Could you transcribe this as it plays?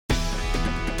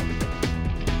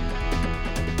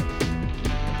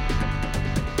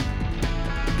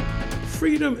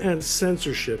Freedom and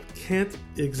censorship can't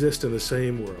exist in the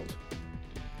same world.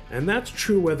 And that's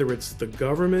true whether it's the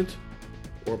government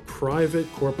or private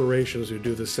corporations who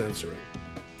do the censoring.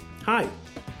 Hi,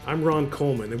 I'm Ron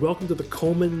Coleman, and welcome to the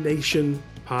Coleman Nation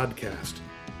podcast.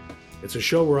 It's a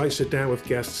show where I sit down with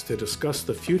guests to discuss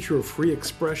the future of free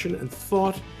expression and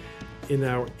thought in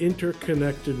our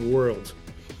interconnected world.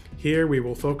 Here we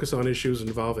will focus on issues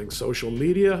involving social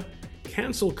media,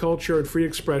 cancel culture, and free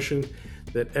expression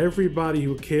that everybody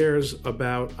who cares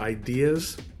about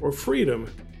ideas or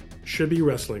freedom should be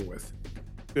wrestling with.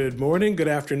 Good morning, good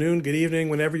afternoon, good evening,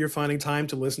 whenever you're finding time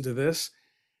to listen to this.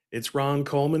 It's Ron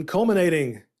Coleman,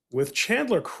 culminating with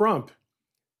Chandler Crump,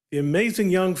 the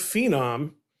amazing young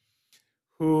phenom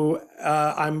who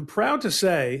I'm proud to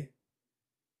say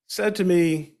said to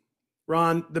me,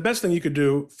 Ron, the best thing you could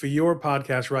do for your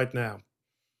podcast right now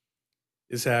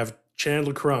is have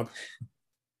Chandler Crump.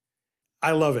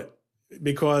 I love it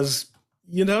because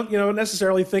you don't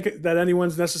necessarily think that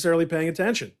anyone's necessarily paying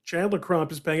attention. Chandler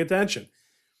Crump is paying attention.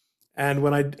 And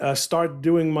when I started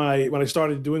doing my a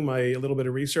little bit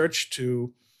of research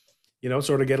to,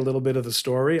 sort of get a little bit of the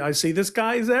story, I see this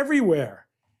guy is everywhere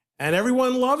and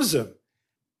everyone loves him.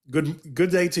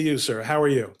 Good day to you, sir. How are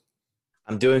you?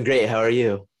 I'm doing great. How are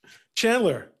you?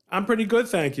 Chandler, I'm pretty good,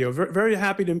 thank you. Very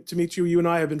happy to meet you. You and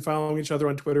I have been following each other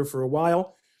on Twitter for a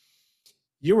while.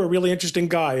 You're a really interesting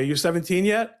guy. Are you 17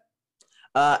 yet?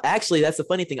 Actually, that's the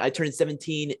funny thing. I turned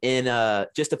 17 in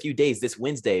just a few days this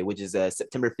Wednesday, which is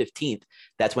September 15th.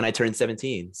 That's when I turned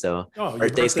 17. So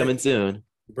birthday's coming soon.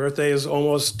 Your birthday is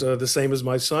almost the same as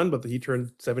my son, but he turned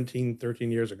 13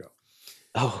 years ago.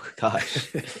 Oh,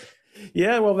 gosh.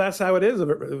 Yeah, well, that's how it is,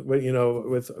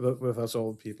 with us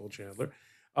old people, Chandler.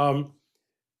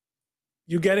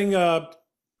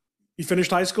 You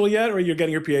finished high school yet, or you're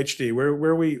getting your PhD? What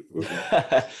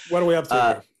are we up to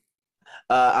here?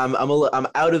 I'm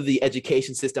out of the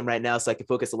education system right now, so I can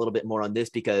focus a little bit more on this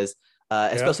because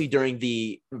especially during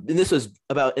and this was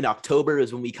about in October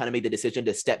is when we kind of made the decision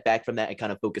to step back from that and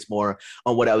kind of focus more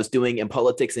on what I was doing in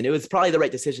politics. And it was probably the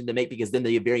right decision to make because then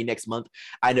the very next month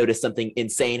I noticed something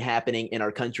insane happening in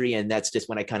our country. And that's just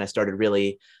when I kind of started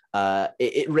really,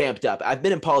 it ramped up. I've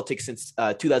been in politics since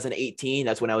 2018.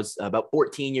 That's when I was about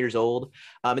 14 years old.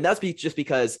 And that's just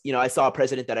because, I saw a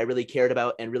president that I really cared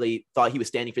about and really thought he was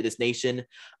standing for this nation.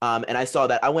 And I saw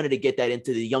that I wanted to get that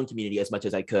into the young community as much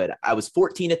as I could. I was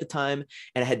 14 at the time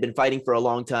and I had been fighting for a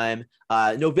long time.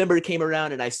 November came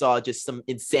around and I saw just some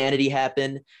insanity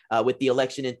happen with the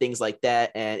election and things like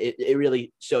that. And it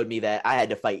really showed me that I had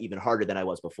to fight even harder than I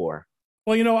was before.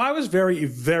 Well, I was very,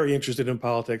 very interested in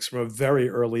politics from a very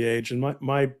early age, and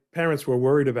my parents were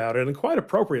worried about it, and quite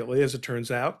appropriately, as it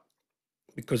turns out,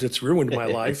 because it's ruined my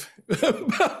life.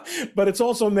 But it's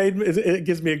also it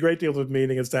gives me a great deal of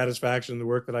meaning and satisfaction in the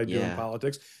work that I do in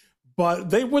politics. But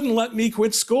they wouldn't let me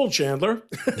quit school, Chandler.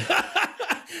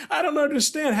 I don't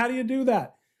understand. How do you do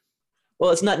that? Well,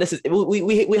 it's not necessarily,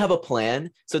 we have a plan.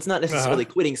 So it's not necessarily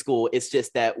quitting school. It's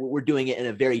just that we're doing it in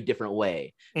a very different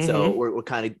way. Mm-hmm. So we're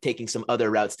kind of taking some other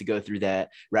routes to go through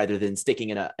that rather than sticking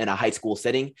in a high school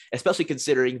setting, especially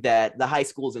considering that the high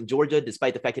schools in Georgia,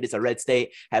 despite the fact that it's a red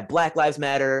state, have Black Lives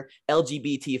Matter,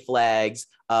 LGBT flags,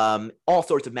 all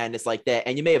sorts of madness like that.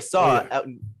 And you may have saw out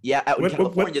in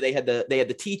California, they had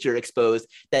the teacher exposed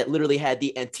that literally had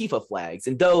the Antifa flags.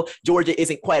 And though Georgia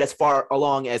isn't quite as far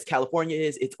along as California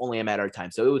is, it's only a matter of time.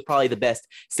 So it was probably the best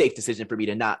safe decision for me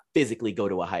to not physically go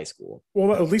to a high school.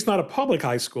 Well, at least not a public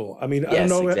high school. I mean, I don't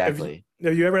know. Exactly.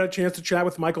 Have you ever had a chance to chat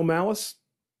with Michael Malice?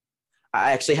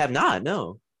 I actually have not,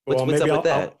 no. What's up with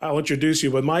that? I'll introduce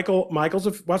you. But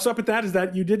Michael's what's up with that is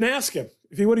that you didn't ask him.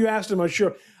 If you would have asked him, I'm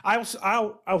sure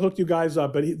I'll hook you guys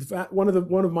up. But one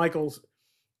of Michael's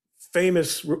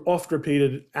famous,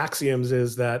 oft-repeated axioms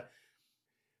is that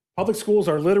public schools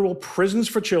are literal prisons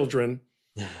for children,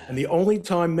 and the only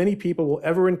time many people will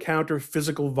ever encounter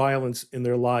physical violence in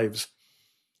their lives.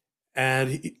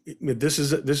 And this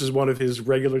is one of his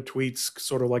regular tweets,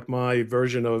 sort of like my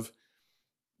version of,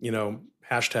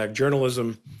 hashtag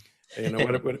journalism,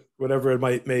 whatever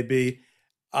it may be.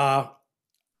 Now,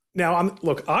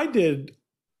 I did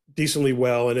decently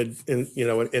well in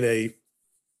a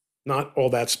not all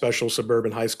that special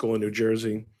suburban high school in New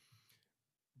Jersey,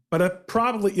 but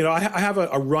I have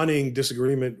a running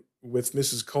disagreement with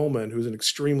Mrs. Coleman, who's an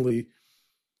extremely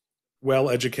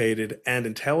well-educated and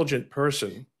intelligent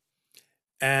person,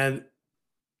 and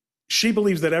she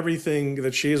believes that everything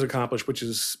that she has accomplished, which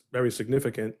is very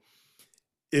significant,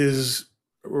 is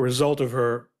a result of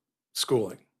her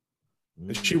schooling.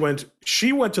 And she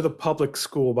went to the public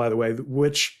school, by the way,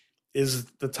 which is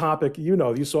the topic,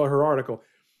 you saw her article,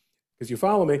 because you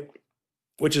follow me.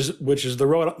 which is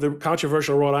the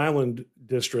controversial Rhode Island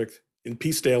district in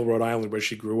Peacedale, Rhode Island, where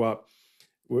she grew up,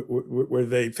 where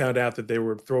they found out that they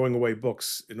were throwing away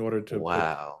books in order to put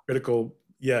Wow. critical.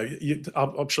 Yeah,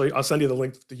 I'll show you. I'll send you the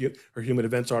link to her Human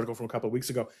Events article from a couple of weeks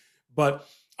ago. But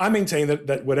I maintain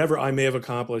that whatever I may have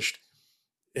accomplished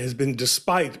has been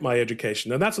despite my education.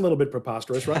 Now that's a little bit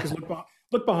preposterous, right? Because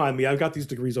look behind me. I've got these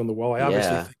degrees on the wall. I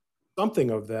obviously think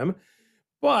something of them,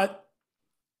 but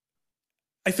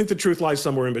I think the truth lies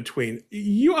somewhere in between.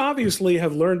 You obviously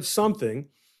have learned something.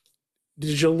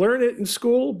 Did you learn it in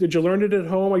school? Did you learn it at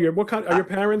home? Are your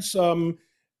parents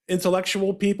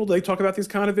intellectual people? Do they talk about these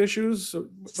kind of issues?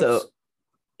 So,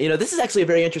 this is actually a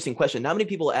very interesting question. Not many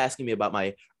people are asking me about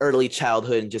my early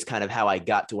childhood and just kind of how I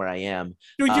got to where I am.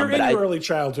 Dude, you're in your early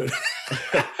childhood.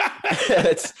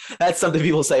 That's something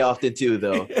people say often too,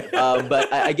 though.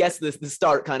 But I guess the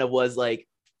start kind of was like,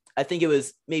 I think it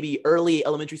was maybe early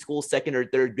elementary school, second or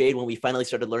third grade, when we finally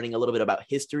started learning a little bit about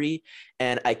history.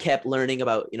 And I kept learning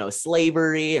about,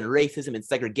 slavery and racism and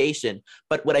segregation.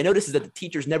 But what I noticed is that the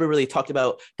teachers never really talked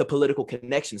about the political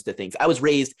connections to things. I was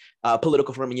raised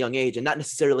political from a young age, and not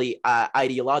necessarily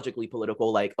ideologically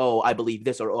political, like, oh, I believe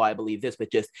this, or oh, I believe this,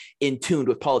 but just in tune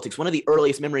with politics. One of the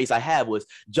earliest memories I have was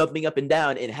jumping up and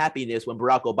down in happiness when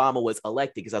Barack Obama was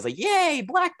elected, because I was like, yay,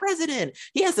 Black president.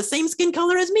 He has the same skin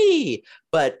color as me.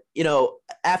 But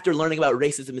after learning about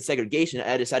racism and segregation,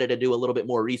 I decided to do a little bit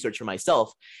more research for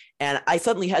myself. And I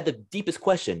suddenly had the deepest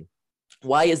question.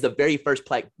 Why is the very first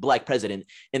Black president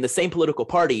in the same political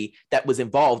party that was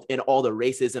involved in all the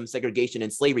racism, segregation,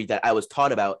 and slavery that I was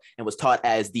taught about, and was taught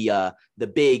as the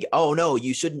big, oh no,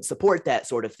 you shouldn't support that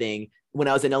sort of thing, when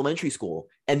I was in elementary school?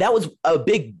 And that was a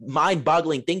big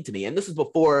mind-boggling thing to me. And this is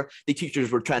before the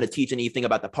teachers were trying to teach anything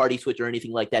about the party switch or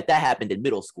anything like that. That happened in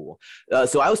middle school.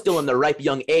 So I was still in the ripe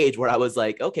young age where I was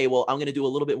like, okay, well, I'm going to do a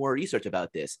little bit more research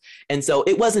about this. And so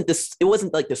it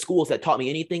wasn't like the schools that taught me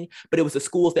anything, but it was the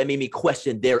schools that made me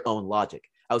question their own logic.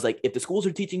 I was like, if the schools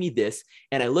are teaching me this,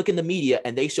 and I look in the media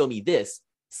and they show me this,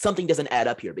 something doesn't add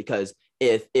up here. Because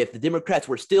if the Democrats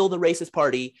were still the racist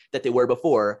party that they were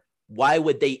before, why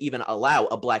would they even allow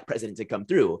a Black president to come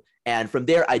through? And from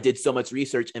there, I did so much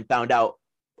research and found out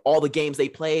all the games they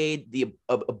played, the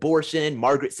abortion,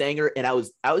 Margaret Sanger, and I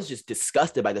was just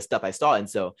disgusted by the stuff I saw. And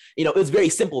so, it was very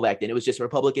simple back then. It was just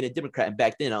Republican and Democrat. And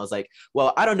back then I was like,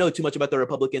 well, I don't know too much about the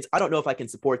Republicans. I don't know if I can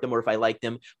support them or if I like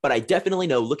them, but I definitely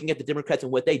know, looking at the Democrats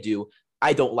and what they do,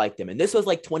 I don't like them. And this was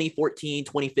like 2014,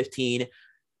 2015.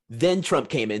 Then Trump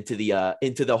came into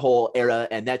the whole era,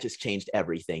 and that just changed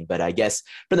everything. But I guess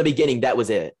from the beginning, that was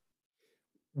it.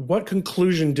 What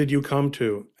conclusion did you come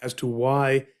to as to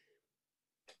why,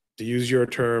 to use your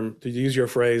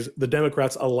phrase, the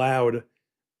Democrats allowed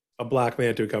a Black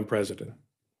man to become president?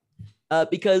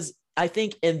 Because I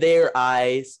think in their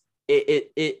eyes,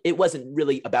 it wasn't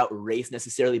really about race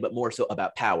necessarily, but more so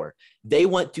about power. They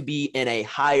want to be in a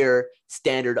higher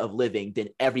standard of living than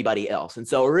everybody else. And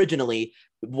so originally,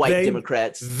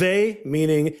 Democrats. They,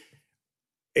 meaning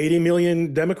 80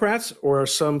 million Democrats, or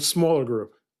some smaller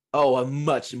group? Oh, a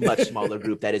much, much smaller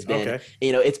group that has been, okay.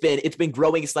 It's been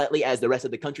growing slightly as the rest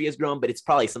of the country has grown, but it's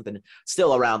probably something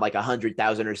still around like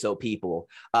 100,000 or so people.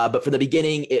 But from the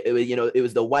beginning, it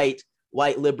was the white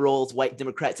liberals, white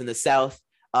Democrats in the South.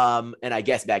 And I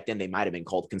guess back then they might have been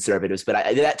called conservatives, but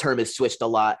that term has switched a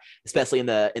lot, especially in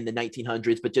the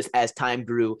 1900s. But just as time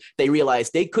grew, they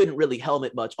realized they couldn't really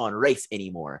helmet much on race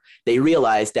anymore. They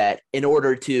realized that in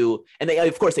order to, and they,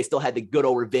 of course, they still had the good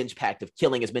old revenge pact of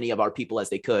killing as many of our people as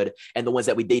they could, and the ones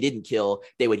that they didn't kill,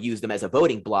 they would use them as a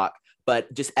voting block.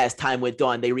 But just as time went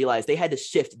on, they realized they had to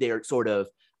shift their sort of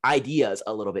ideas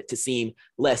a little bit to seem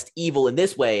less evil in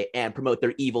this way and promote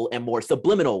their evil in more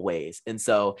subliminal ways. And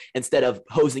so instead of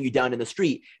hosing you down in the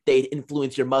street, they'd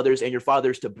influence your mothers and your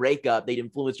fathers to break up. They'd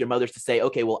influence your mothers to say,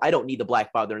 okay, well, I don't need the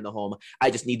Black father in the home. I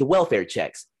just need the welfare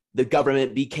checks. The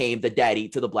government became the daddy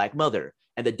to the Black mother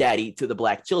and the daddy to the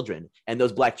Black children. And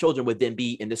those Black children would then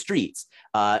be in the streets.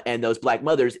 And those Black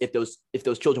mothers, if those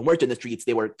children weren't in the streets,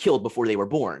 they were killed before they were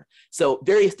born. So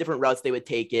various different routes they would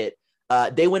take it.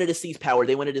 They wanted to seize power,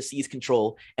 they wanted to seize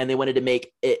control, and they wanted to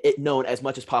make it known as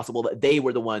much as possible that they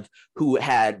were the ones who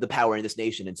had the power in this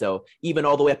nation. And so even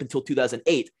all the way up until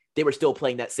 2008, they were still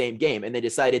playing that same game. And they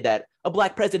decided that a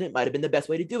Black president might have been the best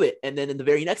way to do it. And then in the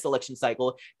very next election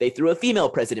cycle, they threw a female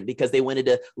president because they wanted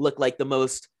to look like the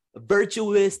most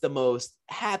virtuous, the most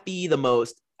happy, the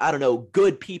most, I don't know,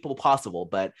 good people possible.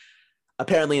 But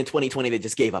apparently in 2020, they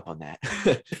just gave up on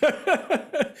that.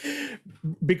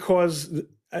 Because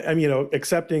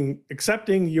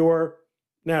accepting your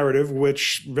narrative,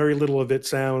 which very little of it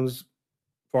sounds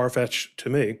far-fetched to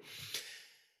me,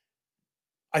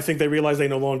 I think they realized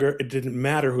it didn't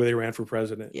matter who they ran for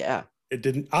president. Yeah. It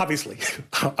didn't, obviously.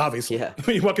 Obviously. Yeah.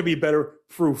 I mean, what could be better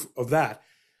proof of that?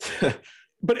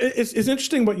 But it's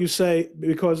interesting what you say,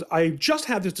 because I just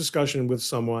had this discussion with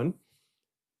someone.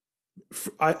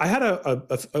 I had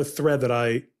a thread that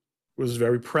I was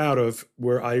very proud of,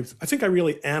 where I think I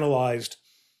really analyzed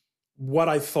what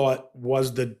I thought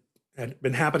had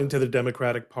been happening to the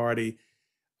Democratic Party,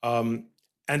 and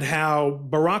how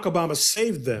Barack Obama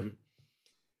saved them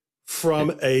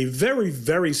from a very,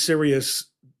 very serious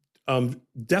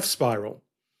death spiral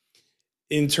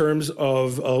in terms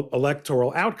of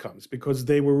electoral outcomes, because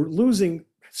they were losing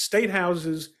state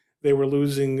houses, they were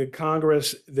losing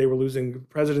Congress, they were losing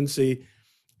presidency,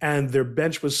 and their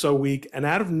bench was so weak. And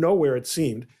out of nowhere, it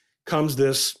seemed, comes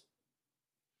this,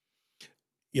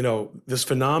 this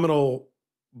phenomenal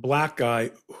black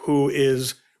guy who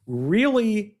is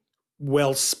really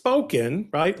well-spoken,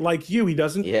 right? Like you, he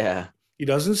doesn't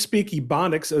speak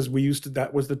Ebonics, as we used to,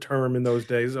 that was the term in those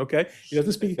days, okay? He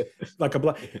doesn't speak like a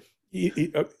black,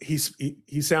 he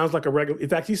sounds like a regular, in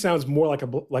fact, he sounds more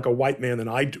like a white man than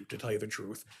I do, to tell you the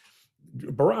truth.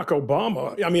 Barack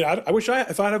Obama, I mean, I wish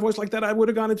if I had a voice like that, I would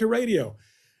have gone into radio.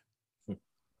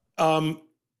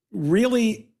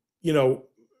 Really,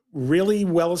 really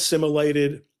well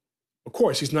assimilated. Of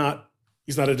course, he's not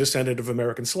a descendant of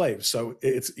American slaves. So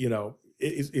he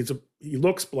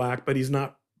looks black, but he's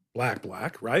not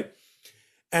black, right?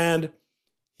 And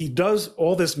he does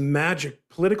all this magic,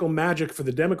 political magic for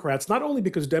the Democrats, not only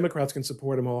because Democrats can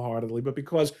support him wholeheartedly, but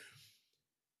because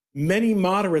many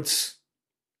moderates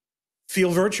feel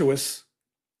virtuous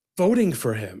voting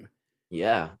for him.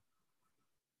 Yeah.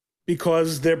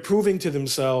 Because they're proving to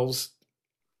themselves,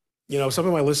 some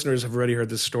of my listeners have already heard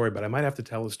this story, but I might have to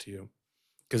tell this to you,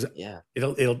 because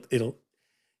it'll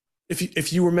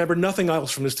if you remember nothing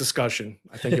else from this discussion,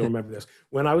 I think you'll remember this.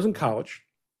 When I was in college,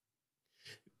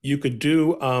 you could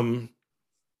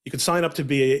sign up to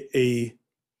be a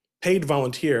paid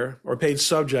volunteer or paid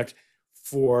subject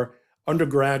for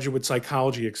undergraduate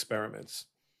psychology experiments.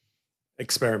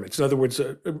 In other words,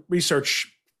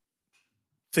 research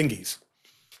thingies,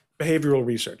 behavioral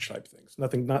research type things.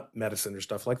 Not medicine or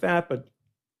stuff like that, but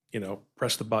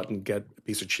press the button, get a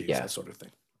piece of cheese, that sort of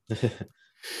thing.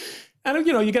 And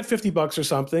you get $50 or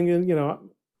something, and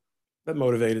that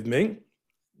motivated me.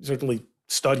 Certainly,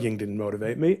 studying didn't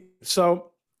motivate me.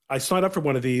 So I signed up for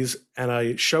one of these, and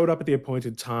I showed up at the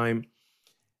appointed time,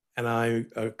 and I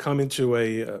come into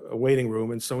a waiting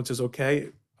room, and someone says, "Okay,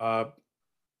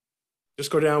 just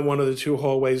go down one of the two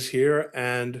hallways here,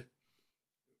 and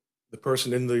the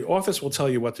person in the office will tell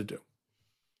you what to do."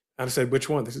 And I said, "Which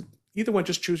one?" They said, "Either one,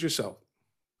 just choose yourself."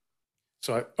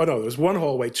 So there was one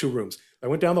hallway, two rooms. I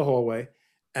went down the hallway,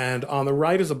 and on the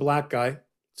right is a black guy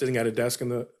sitting at a desk,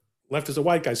 and the left is a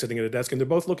white guy sitting at a desk, and they're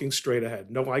both looking straight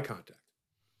ahead, no eye contact.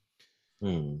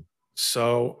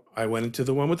 So I went into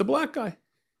the one with the black guy.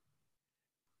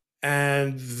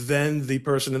 And then the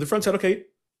person in the front said, "Okay,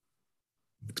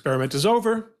 experiment is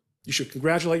over. You should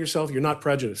congratulate yourself. You're not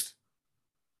prejudiced."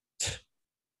 I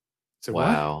said,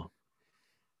 wow. What?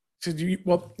 I said,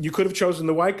 you could have chosen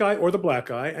the white guy or the black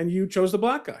guy, and you chose the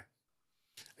black guy.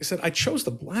 I said, "I chose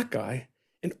the black guy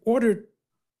in order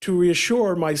to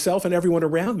reassure myself and everyone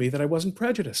around me that I wasn't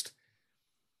prejudiced.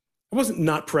 I wasn't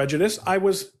not prejudiced. I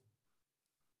was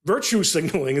virtue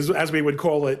signaling, as we would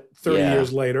call it 30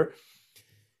 years later."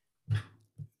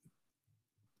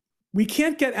 We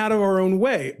can't get out of our own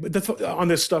way on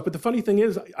this stuff. But the funny thing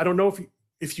is, I don't know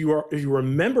if you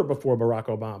remember before Barack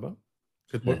Obama,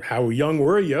 how young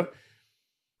were you?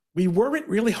 We weren't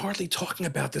really hardly talking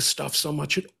about this stuff so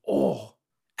much at all.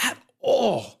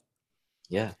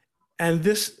 Yeah. And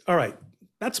all right,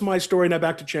 that's my story. Now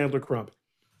back to Chandler Crump.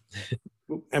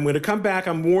 I'm going to come back.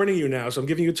 I'm warning you now. So I'm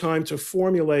giving you time to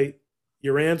formulate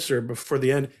your answer before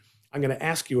the end. I'm going to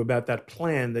ask you about that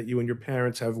plan that you and your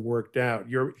parents have worked out.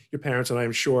 Your parents, and I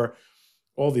am sure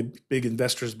all the big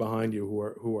investors behind you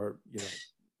who are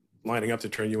lining up to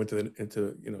turn you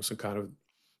into some kind of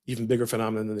even bigger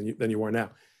phenomenon than you are now.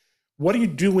 What are you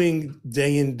doing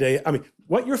day in, day? I mean,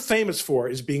 what you're famous for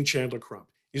is being Chandler Crump.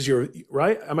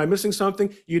 Right? Am I missing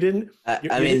something? You didn't.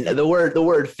 The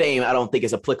word fame, I don't think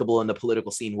is applicable in the political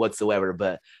scene whatsoever.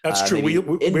 But that's true. We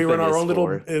were in our own little.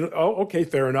 Okay,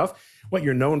 fair enough. What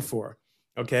you're known for,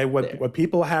 okay? What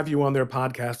people have you on their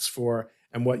podcasts for,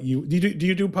 and what do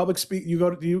you do public speak? Do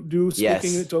you do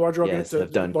speaking to larger audiences? Yes,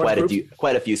 I've done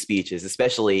quite a few speeches,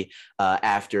 especially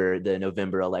after the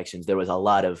November elections. There was a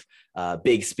lot of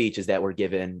big speeches that were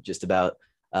given just about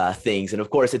things. And of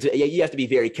course, you have to be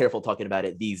very careful talking about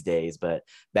it these days. But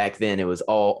back then, it was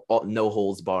all no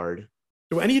holds barred.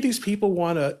 Do any of these people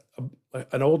want to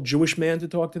an old Jewish man to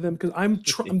talk to them? Because I'm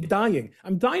dying.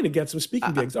 I'm dying to get some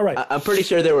speaking gigs. All right. I'm pretty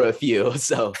sure there were a few,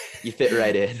 so you fit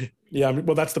right in. Yeah,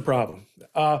 well, that's the problem.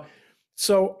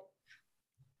 So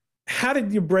how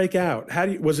did you break out?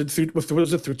 Was it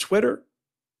through Twitter?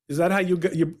 Is that how you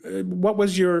got what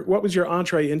was your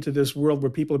entree into this world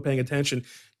where people are paying attention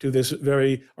to this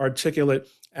very articulate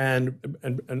and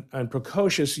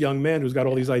precocious young man who's got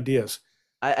all these ideas?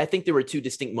 I think there were two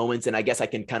distinct moments, and I guess I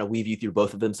can kind of weave you through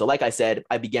both of them. So like I said,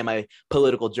 I began my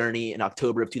political journey in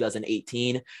October of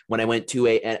 2018 when I went to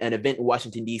an event in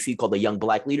Washington, D.C. called the Young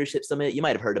Black Leadership Summit. You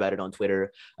might have heard about it on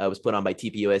Twitter. It was put on by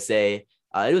TPUSA.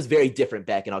 It was very different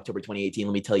back in October 2018.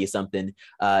 Let me tell you something.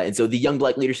 And so the Young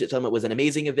Black Leadership Summit was an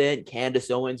amazing event.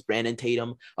 Candace Owens, Brandon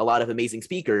Tatum, a lot of amazing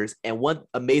speakers. And one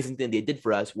amazing thing they did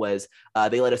for us was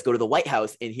they let us go to the White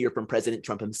House and hear from President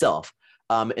Trump himself.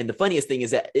 And the funniest thing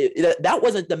is that that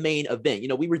wasn't the main event. You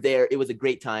know, we were there. It was a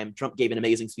great time. Trump gave an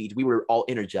amazing speech. We were all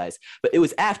energized. But it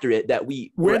was after it that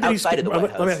we were outside of the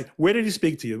White House. Where did he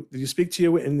speak to you? Did he speak to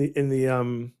you in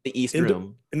the East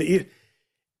Room?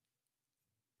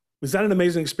 Was that an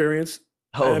amazing experience?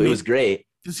 Oh, it was great.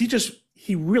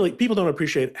 He really, people don't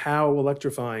appreciate how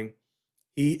electrifying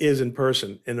he is in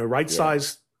person in a right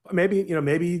size. Maybe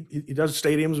he does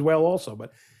stadiums well also,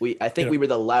 but I think we were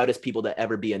the loudest people to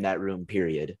ever be in that room,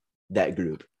 period, that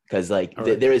group. Because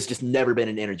there has just never been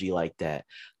an energy like that.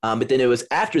 But then it was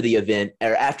after the event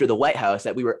or after the White House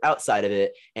that we were outside of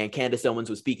it, and Candace Owens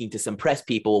was speaking to some press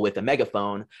people with a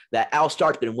megaphone, that Al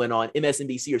Sharpton went on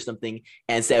MSNBC or something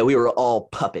and said we were all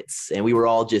puppets and we were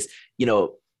all just,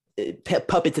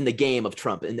 puppets in the game of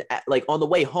Trump. And like on the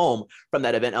way home from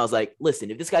that event, I was like,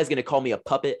 listen, if this guy's going to call me a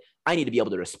puppet, I need to be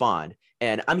able to respond.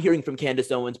 And I'm hearing from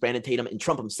Candace Owens, Brandon Tatum, and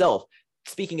Trump himself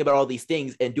speaking about all these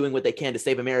things and doing what they can to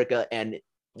save America, and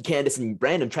Candace and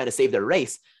Brandon trying to save their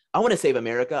race. I want to save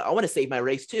America. I want to save my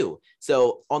race too.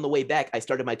 So on the way back, I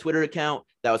started my Twitter account.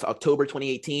 That was October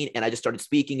 2018. And I just started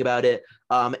speaking about it.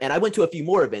 And I went to a few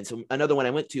more events. Another one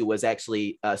I went to was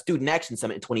actually Student Action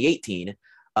Summit in 2018.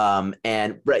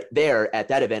 And right there at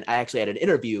that event, I actually had an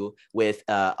interview with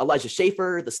Elijah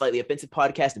Schaefer, the Slightly Offensive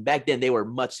podcast. And back then they were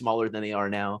much smaller than they are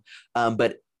now.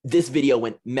 But this video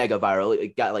went mega viral.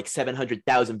 It got like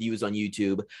 700,000 views on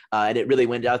YouTube, and it really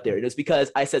went out there. And it's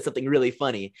because I said something really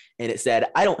funny, and it said,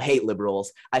 I don't hate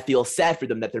liberals. I feel sad for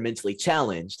them that they're mentally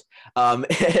challenged.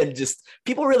 And just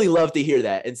people really love to hear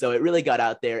that. And so it really got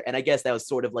out there. And I guess that was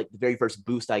sort of like the very first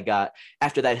boost I got.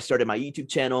 After that, I started my YouTube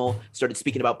channel, started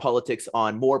speaking about politics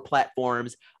on more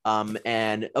platforms.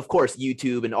 And of course,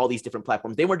 YouTube and all these different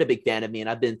platforms, they weren't a big fan of me, and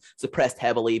I've been suppressed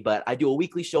heavily, but I do a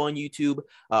weekly show on YouTube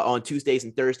on Tuesdays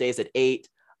and Thursdays at 8.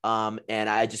 And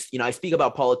I just, I speak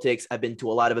about politics. I've been to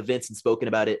a lot of events and spoken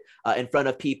about it in front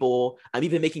of people. I'm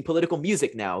even making political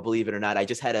music now, believe it or not. I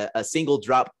just had a single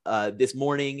drop this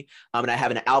morning, and I have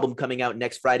an album coming out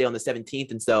next Friday on the 17th.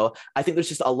 And so I think there's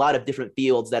just a lot of different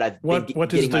fields that I've been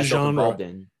getting myself involved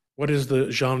in. What is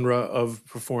the genre of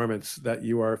performance that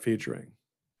you are featuring?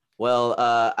 Well,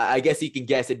 I guess you can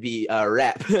guess it'd be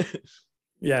rap.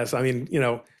 Yes, I mean,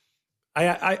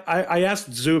 I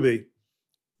asked Zuby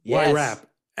why rap,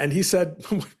 and he said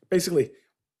basically,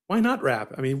 why not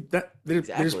rap? I mean,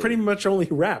 there's pretty much only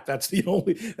rap. That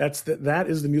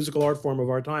is the musical art form of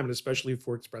our time, and especially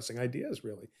for expressing ideas,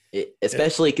 really.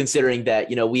 Especially considering that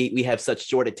we have such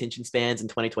short attention spans in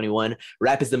 2021.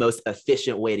 Rap is the most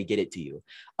efficient way to get it to you,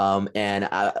 and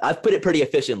I've put it pretty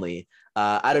efficiently.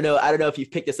 I don't know if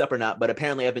you've picked this up or not, but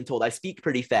apparently I've been told I speak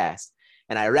pretty fast,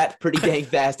 and I rap pretty dang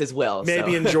fast as well.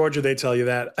 Maybe in Georgia they tell you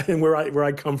that, and where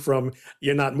I come from,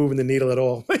 you're not moving the needle at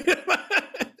all.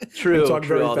 True.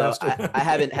 Although I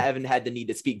haven't had the need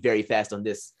to speak very fast on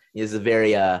this. It's a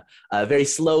very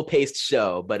slow paced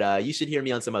show, but you should hear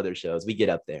me on some other shows. We get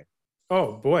up there.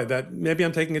 Oh boy, that maybe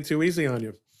I'm taking it too easy on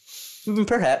you.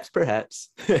 Perhaps.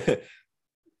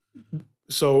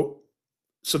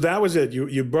 So that was it.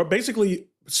 You basically,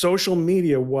 social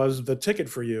media was the ticket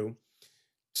for you,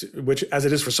 which as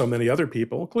it is for so many other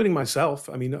people, including myself.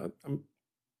 I mean, I'm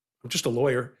just a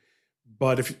lawyer,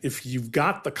 but if you've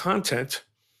got the content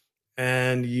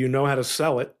and you know how to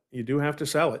sell it, you do have to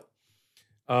sell it.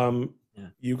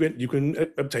 You can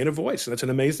obtain a voice, and that's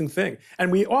an amazing thing.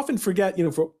 And we often forget,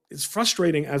 it's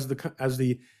frustrating as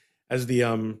the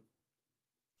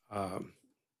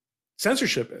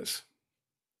censorship is.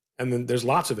 And then there's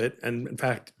lots of it. And in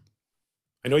fact,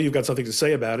 I know you've got something to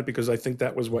say about it, because I think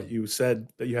that was what you said,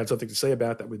 that you had something to say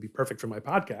about that would be perfect for my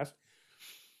podcast,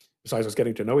 besides us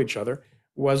getting to know each other,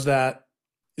 is that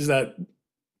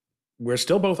we're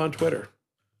still both on Twitter.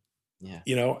 Yeah.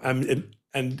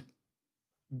 And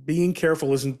being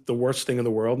careful isn't the worst thing in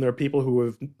the world. And there are people who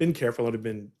have been careful and have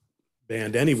been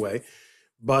banned anyway.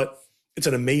 But it's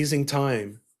an amazing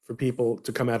time for people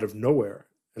to come out of nowhere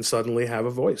and suddenly have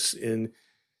a voice in,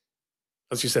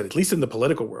 as you said, at least in the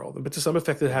political world, but to some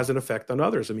effect, it has an effect on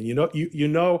others. I mean, you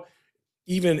know,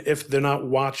 even if they're not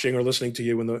watching or listening to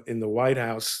you in the White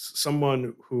House,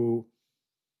 someone who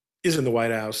is in the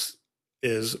White House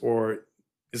is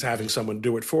having someone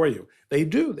do it for you. They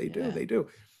do.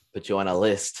 Put you on a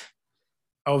list.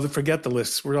 Oh, forget the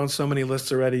lists. We're on so many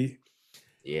lists already.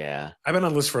 Yeah. I've been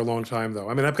on lists for a long time, though.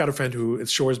 I mean, I've got a friend who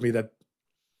assures me that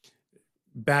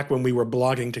back when we were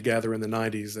blogging together in the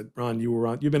 90s, that Ron,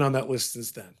 you've been on that list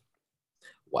since then.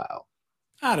 Wow.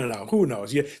 I don't know. Who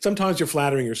knows? Sometimes you're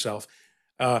flattering yourself.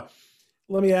 Let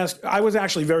me ask. I was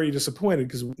actually very disappointed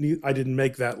because I didn't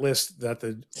make that list that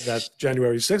that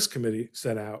January 6th committee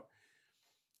set out.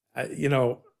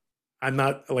 I'm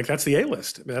not like, that's the A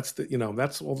list. I mean, that's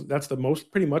the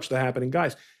most, pretty much the happening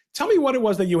guys. Tell me what it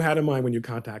was that you had in mind when you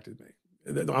contacted me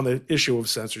on the issue of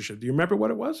censorship. Do you remember what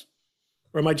it was?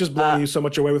 Or am I just blowing you so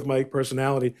much away with my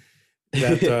personality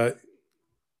that,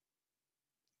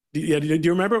 do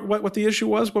you remember what the issue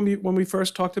was when we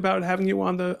first talked about having you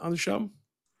on the show?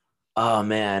 Oh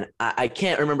man, I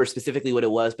can't remember specifically what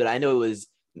it was, but I know it was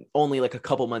only like a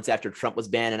couple months after Trump was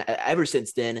banned, and ever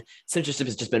since then, censorship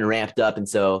has just been ramped up. And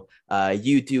so,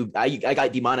 YouTube, I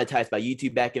got demonetized by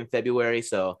YouTube back in February,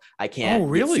 so I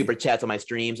can't get super chats on my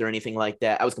streams or anything like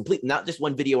that. I was not just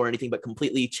one video or anything, but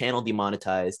completely channel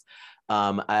demonetized.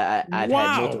 I've had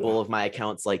multiple of my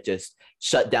accounts like just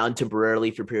shut down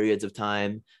temporarily for periods of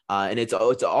time, and it's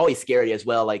always scary as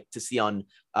well, like to see on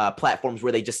platforms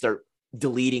where they just start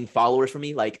deleting followers from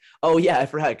me. Like, oh yeah, I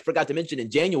forgot to mention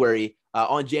in January,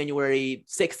 on January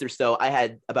 6th or so, I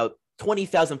had about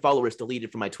 20,000 followers deleted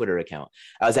from my Twitter account.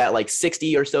 I was at like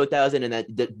 60 or so thousand, and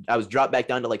that I was dropped back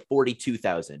down to like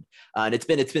 42,000. And it's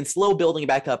been slow building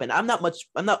back up. And I'm not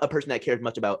a person that cares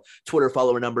much about Twitter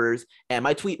follower numbers. And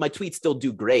my tweets still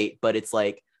do great, but it's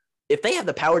like, if they have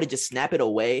the power to just snap it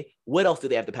away, what else do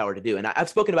they have the power to do? And I've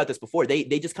spoken about this before. They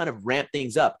just kind of ramp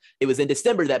things up. It was in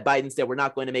December that Biden said, we're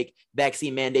not going to make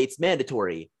vaccine mandates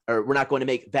mandatory, or we're not going to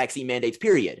make vaccine mandates,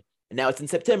 period. And now it's in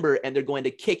September, and they're going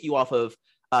to kick you off of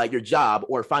your job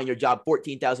or fine your job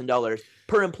 $14,000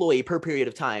 per employee per period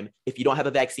of time if you don't have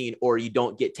a vaccine or you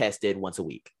don't get tested once a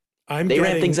week. They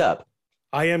ramp things up.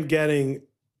 I am getting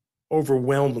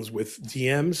overwhelmed with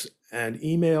DMs and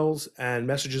emails and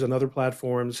messages on other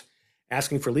platforms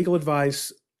asking for legal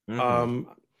advice,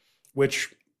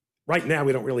 which right now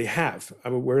we don't really have. I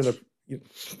mean, we're in the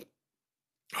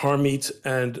Harmeet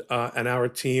and our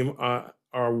team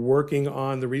are working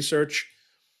on the research,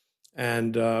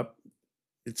 and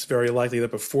it's very likely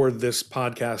that before this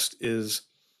podcast is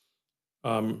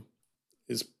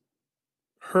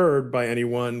heard by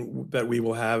anyone, that we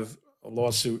will have a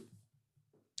lawsuit,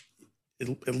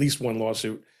 at least one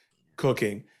lawsuit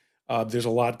cooking. There's a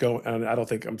lot going, and I don't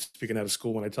think I'm speaking out of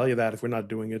school when I tell you that. If we're not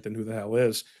doing it, then who the hell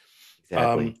is?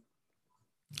 Exactly.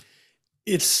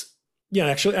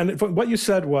 Actually, and what you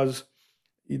said was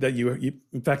that you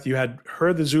in fact, you had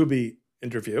heard the Zuby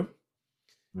interview,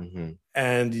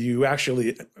 and you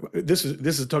actually, this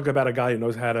is talking about a guy who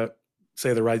knows how to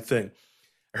say the right thing.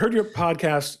 I heard your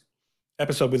podcast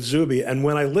episode with Zuby, and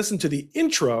when I listened to the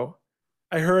intro,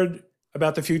 I heard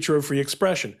about the future of free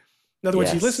expression. In other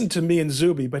words, he listened to me and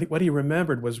Zuby, but what he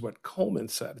remembered was what Coleman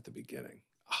said at the beginning.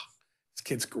 Oh, this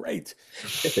kid's great.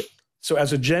 So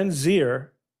as a Gen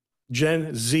Zer,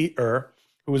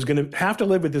 who is going to have to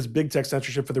live with this big tech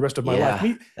censorship for the rest of my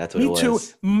life. That's what it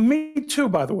was. Me too,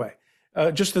 by the way.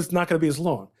 Just that's not going to be as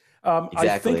long. Exactly.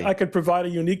 I think I could provide a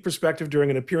unique perspective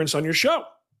during an appearance on your show.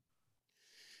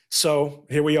 So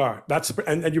here we are.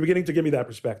 And you're beginning to give me that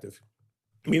perspective.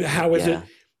 I mean, how is it?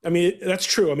 I mean, that's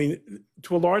true. I mean,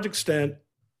 to a large extent,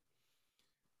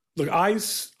 look, I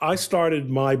started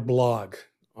my blog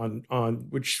on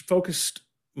which focused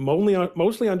mostly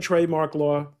on trademark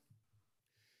law,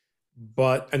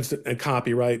 and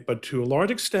copyright, but to a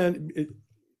large extent,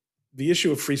 the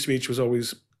issue of free speech was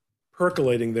always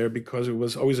percolating there because it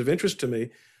was always of interest to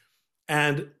me.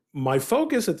 And my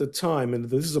focus at the time, and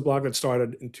this is a blog that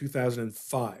started in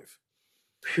 2005.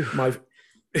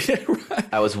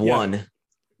 I was one.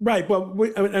 Right. Well,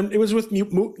 and it was with,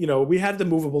 we had the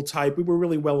movable type. We were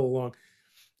really well along.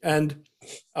 And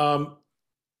one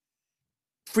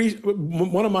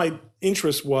of my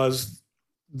interests was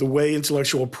the way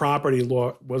intellectual property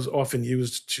law was often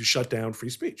used to shut down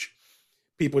free speech.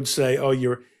 People would say,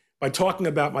 by talking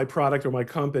about my product or my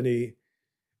company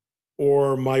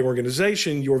or my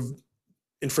organization, you're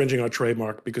infringing our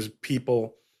trademark because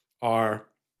people are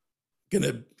going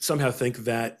to somehow think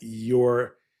that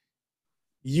you're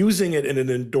using it in an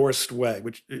endorsed way,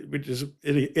 which is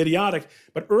idiotic.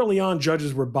 But early on,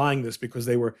 judges were buying this because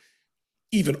they were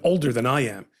even older than I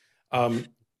am.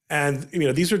 And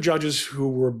these are judges who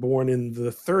were born in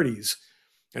the 30s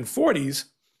and 40s,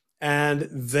 and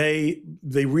they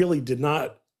really did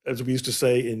not, as we used to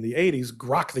say in the 80s,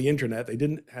 grok the internet. They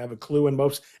didn't have a clue, and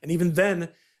even then,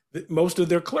 most of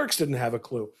their clerks didn't have a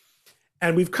clue.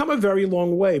 And we've come a very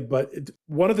long way, but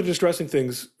one of the distressing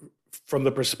things from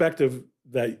the perspective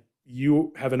that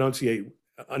you have enunciated,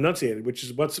 which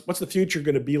is what's the future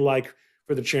going to be like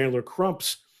for the Chandler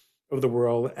Crumps of the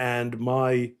world and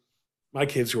my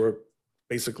kids who are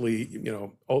basically,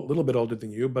 a little bit older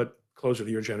than you, but closer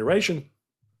to your generation.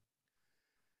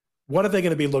 What are they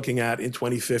going to be looking at in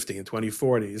 2050 and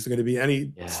 2040? Is there going to be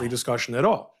any free discussion at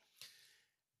all?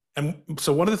 And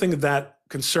so one of the things that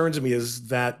concerns me is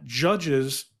that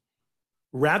judges,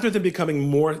 rather than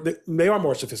becoming they are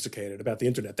more sophisticated about the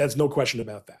internet. There's no question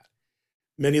about that.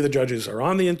 Many of the judges are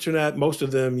on the internet. Most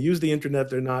of them use the internet.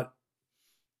 They're not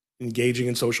engaging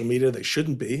in social media. They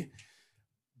shouldn't be.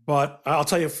 But I'll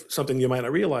tell you something you might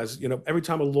not realize. Every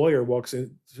time a lawyer walks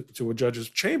into a judge's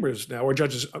chambers now, or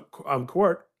judge's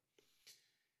court,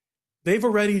 they've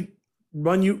already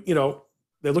run you,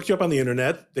 they looked you up on the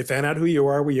internet. They found out who you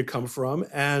are, where you come from.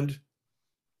 And,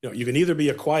 you can either be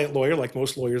a quiet lawyer like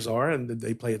most lawyers are, and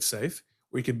they play it safe,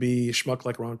 or you could be a schmuck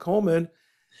like Ron Coleman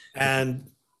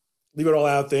and leave it all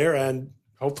out there. And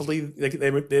hopefully they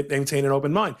maintain an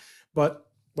open mind. But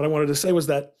what I wanted to say was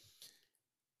that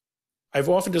I've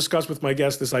often discussed with my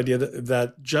guests this idea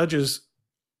that judges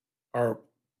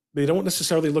they don't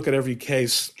necessarily look at every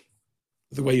case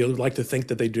the way you would like to think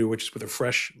that they do, which is with a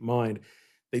fresh mind.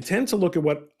 They tend to look at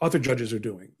what other judges are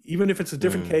doing, even if it's a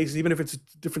different case, even if it's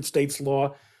a different state's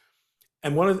law.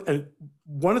 And one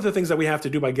of the things that we have to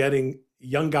do by getting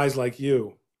young guys like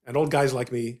you and old guys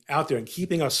like me out there and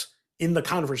keeping us in the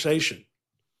conversation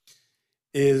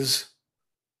is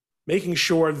making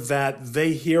sure that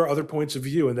they hear other points of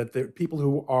view and that the people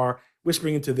who are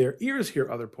whispering into their ears hear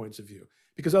other points of view.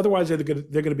 Because otherwise they're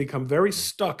going to become very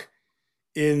stuck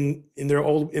in their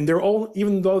old,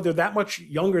 even though they're that much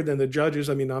younger than the judges.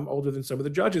 I mean, I'm older than some of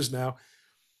the judges now.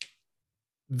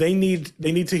 They need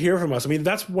to hear from us. I mean,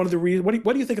 that's one of the reasons.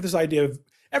 What do you think of this idea of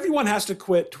everyone has to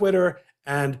quit Twitter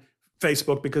and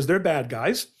Facebook because they're bad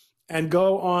guys and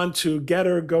go on to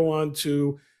Getter, go on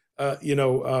to,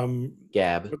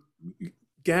 Gab.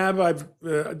 Gab, I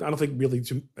don't think really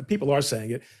people are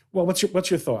saying it. Well, what's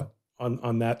your thought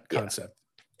on that concept?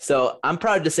 So I'm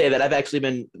proud to say that I've actually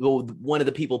been one of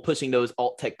the people pushing those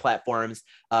alt tech platforms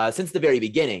since the very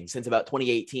beginning. Since about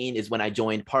 2018 is when I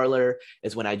joined Parler,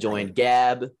 is when I joined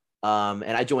Gab, and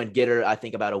I joined Getter, I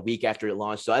think about a week after it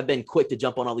launched. So I've been quick to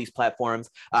jump on all these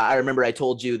platforms. I remember I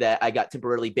told you that I got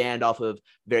temporarily banned off of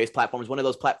various platforms. One of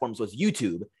those platforms was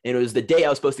YouTube, and it was the day I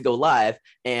was supposed to go live,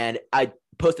 and I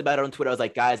posted about it on Twitter. I was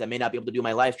like, guys, I may not be able to do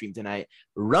my live stream tonight.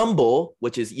 Rumble,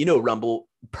 which is, Rumble,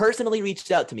 personally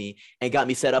reached out to me and got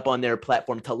me set up on their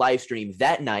platform to live stream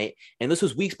that night. And this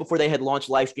was weeks before they had launched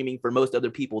live streaming for most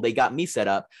other people. They got me set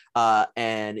up,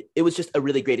 and it was just a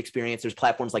really great experience. There's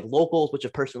platforms like Locals, which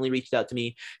have personally reached out to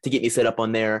me to get me set up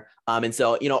on there. And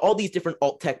so, all these different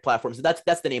alt tech platforms,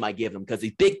 that's the name I give them, because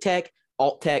the big tech,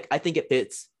 alt tech, I think it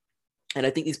fits. And I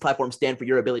think these platforms stand for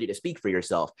your ability to speak for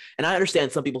yourself. And I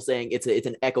understand some people saying it's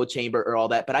an echo chamber or all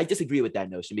that, but I disagree with that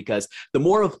notion, because the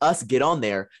more of us get on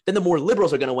there, then the more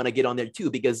liberals are going to want to get on there too,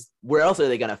 because where else are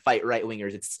they going to fight right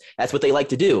wingers? That's what they like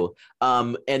to do.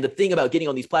 And the thing about getting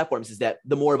on these platforms is that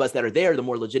the more of us that are there, the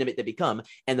more legitimate they become,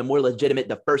 and the more legitimate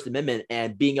the First Amendment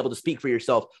and being able to speak for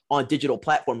yourself on digital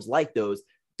platforms like those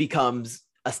becomes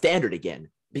a standard again.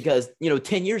 Because,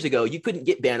 10 years ago, you couldn't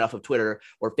get banned off of Twitter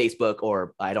or Facebook,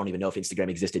 or I don't even know if Instagram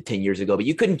existed 10 years ago, but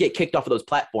you couldn't get kicked off of those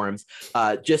platforms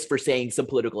just for saying some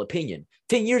political opinion.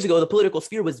 10 years ago, the political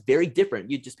sphere was very different.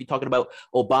 You'd just be talking about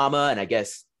Obama and I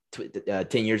guess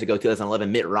 10 years ago, 2011,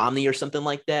 Mitt Romney or something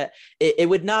like that. It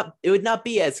would not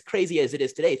be as crazy as it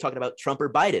is today talking about Trump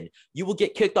or Biden. You will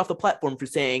get kicked off the platform for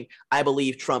saying, I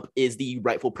believe Trump is the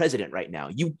rightful president right now.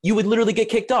 You would literally get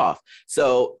kicked off.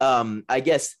 So I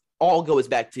guess all goes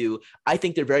back to, I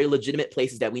think they're very legitimate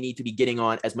places that we need to be getting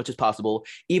on as much as possible,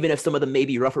 even if some of them may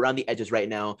be rough around the edges right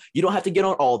now. You don't have to get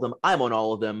on all of them. I'm on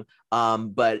all of them.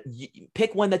 But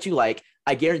pick one that you like.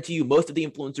 I guarantee you most of the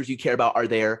influencers you care about are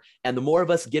there. And the more of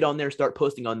us get on there, start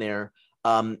posting on there,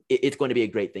 it's going to be a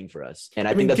great thing for us. And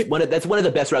I think that's one of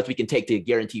the best routes we can take to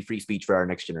guarantee free speech for our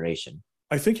next generation.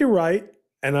 I think you're right.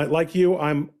 And like you,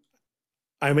 I'm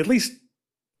at least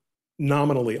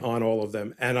nominally on all of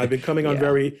them. And I've been coming on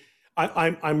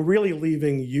I'm really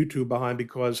leaving YouTube behind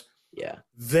because Yeah.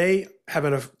 They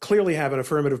clearly have an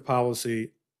affirmative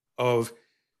policy of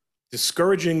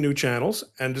discouraging new channels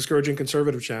and discouraging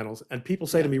conservative channels. And people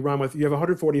say to me, Ron, you have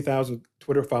 140,000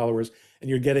 Twitter followers and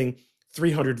you're getting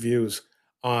 300 views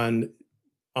on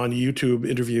YouTube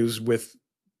interviews with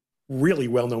really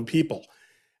well-known people.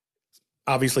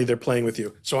 Obviously, they're playing with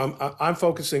you. So I'm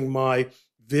focusing my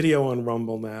video on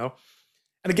Rumble now.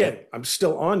 And again, I'm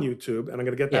still on YouTube, and I'm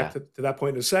going to get back to that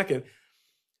point in a second.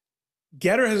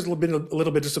 Getter has been a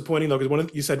little bit disappointing, though, because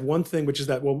you said one thing, which is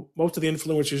that, well, most of the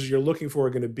influencers you're looking for are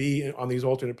going to be on these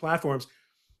alternate platforms.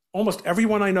 Almost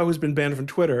everyone I know who's been banned from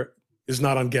Twitter is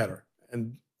not on Getter.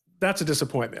 And that's a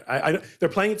disappointment. They're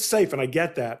playing it safe, and I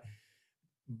get that.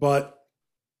 But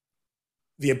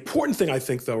the important thing, I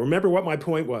think, though, remember what my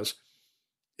point was,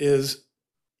 is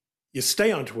you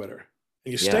stay on Twitter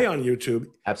and you stay on YouTube.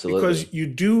 Absolutely. Because you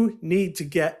do need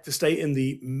to stay in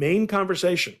the main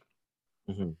conversation.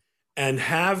 Mm-hmm. And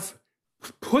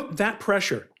put that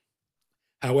pressure,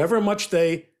 however much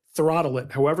they throttle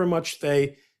it, however much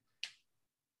they,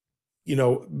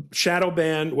 shadow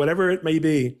ban, whatever it may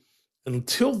be,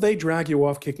 until they drag you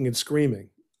off kicking and screaming.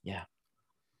 Yeah.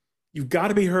 You've got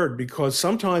to be heard, because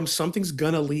sometimes something's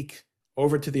going to leak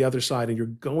over to the other side and you're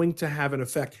going to have an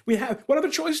effect. What other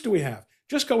choice do we have?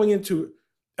 Just going into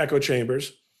echo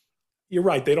chambers. You're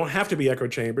right. They don't have to be echo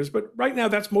chambers, but right now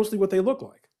that's mostly what they look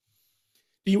like.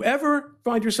 Do you ever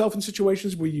find yourself in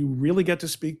situations where you really get to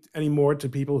speak anymore to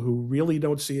people who really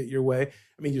don't see it your way?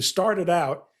 I mean, you started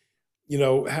out,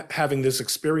 having this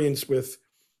experience with,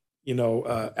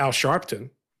 Al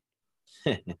Sharpton.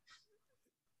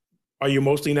 Are you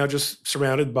mostly now just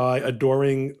surrounded by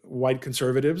adoring white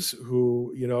conservatives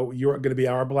who, you're going to be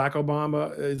our Black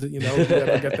Obama? Do you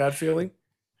ever get that feeling?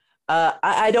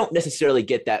 I don't necessarily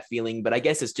get that feeling, but I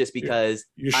guess it's just because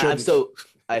I'm so.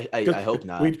 I hope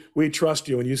not. We trust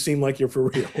you, and you seem like you're for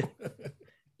real.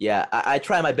 Yeah, I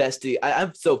try my best to.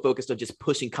 I'm so focused on just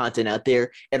pushing content out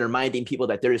there and reminding people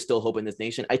that there is still hope in this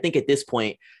nation. I think at this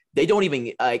point, they don't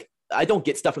even like. I don't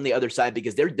get stuff from the other side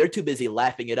because they're too busy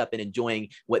laughing it up and enjoying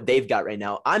what they've got right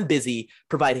now. I'm busy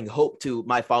providing hope to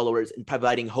my followers and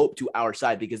providing hope to our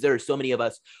side, because there are so many of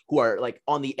us who are like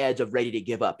on the edge of ready to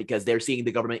give up because they're seeing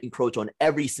the government encroach on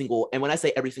every single, and when I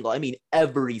say every single, I mean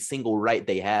every single right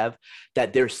they have,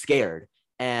 that they're scared.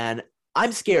 And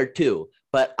I'm scared too,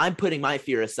 but I'm putting my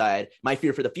fear aside, my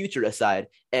fear for the future aside,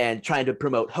 and trying to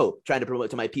promote hope, trying to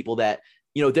promote to my people that,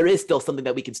 there is still something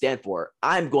that we can stand for.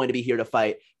 I'm going to be here to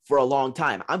fight for a long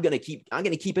time. I'm going to keep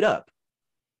it up.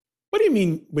 What do you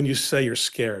mean when you say you're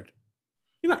scared?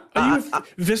 Are you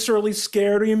viscerally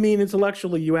scared, or you mean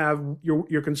intellectually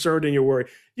you're concerned and you're worried?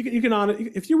 You can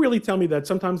if you really tell me that,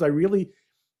 sometimes I think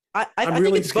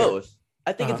it's scared. Both.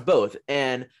 I think it's both.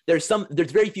 And there's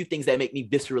very few things that make me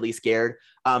viscerally scared.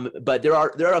 But there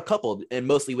are a couple, and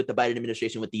mostly with the Biden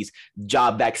administration with these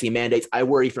job vaccine mandates, I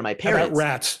worry for my parents. How about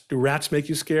rats? Do rats make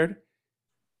you scared?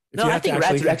 No, I think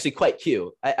rats are actually quite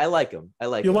cute. I like them.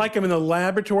 You like them in the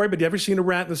laboratory, but you ever seen a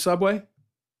rat in the subway?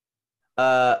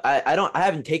 I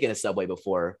haven't taken a subway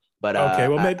before, but okay.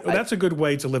 Well, that's a good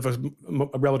way to live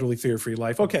a relatively fear-free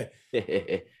life. Okay.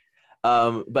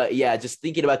 But yeah, just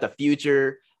thinking about the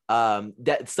future.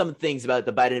 That some things about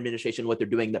the Biden administration, what they're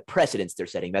doing, the precedents they're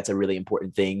setting. That's a really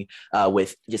important thing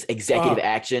with just executive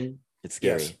action. It's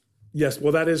scary. Yes.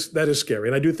 Well, that is scary.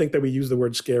 And I do think that we use the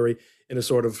word scary in a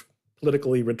sort of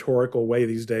politically rhetorical way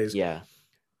these days. Yeah.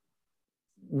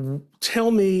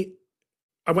 Tell me,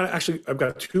 I've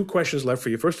got two questions left for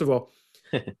you. First of all,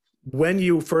 when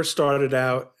you first started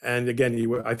out, and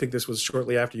again, I think this was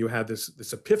shortly after you had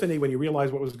this epiphany when you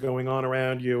realized what was going on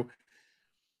around you.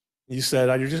 You said,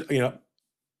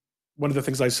 one of the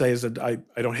things I say is that I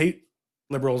don't hate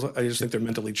liberals. I just think they're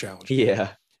mentally challenged. Yeah.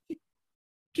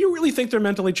 Do you really think they're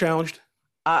mentally challenged?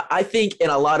 I think in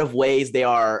a lot of ways they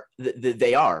are,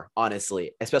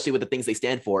 honestly, especially with the things they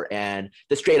stand for and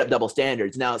the straight up double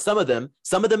standards. Now, some of them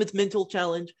it's mental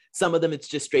challenge. Some of them it's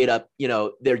just straight up,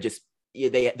 they're just,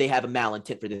 they have a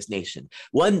malintent for this nation.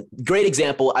 One great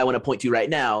example I want to point to right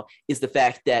now is the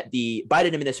fact that the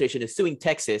Biden administration is suing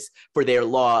Texas for their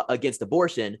law against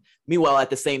abortion. Meanwhile, at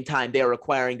the same time, they are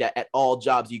requiring that at all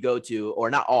jobs you go to, or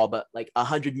not all, but like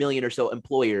 100 million or so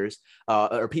employers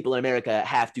or people in America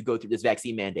have to go through this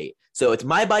vaccine mandate. So it's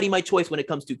my body, my choice when it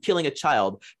comes to killing a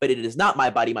child, but it is not my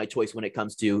body, my choice when it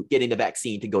comes to getting the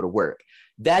vaccine to go to work.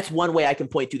 That's one way I can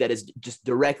point to that is just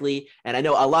directly. And I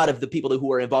know a lot of the people who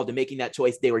were involved in making that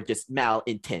choice, they were just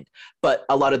malintent. But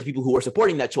a lot of the people who are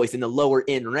supporting that choice in the lower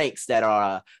end ranks that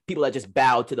are people that just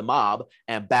bow to the mob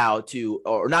and bow to,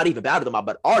 or not even bow to the mob,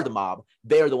 but are the mob, mob,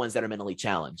 they're the ones that are mentally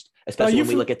challenged, especially when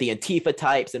we look at the Antifa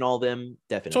types and all them.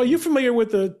 Definitely. So are you familiar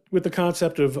with the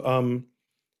concept of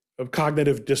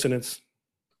cognitive dissonance?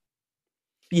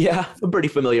 Yeah, I'm pretty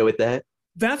familiar with that.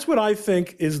 That's what I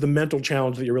think is the mental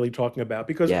challenge that you're really talking about,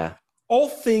 because all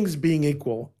things being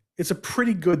equal, it's a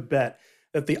pretty good bet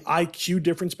that the IQ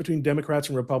difference between Democrats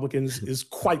and Republicans is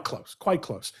quite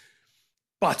close.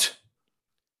 But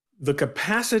the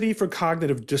capacity for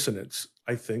cognitive dissonance,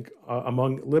 I think,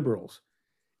 among liberals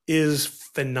is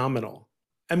phenomenal.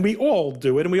 And we all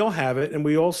do it, and we all have it, and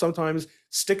we all sometimes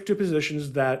stick to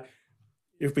positions that,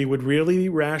 if we would really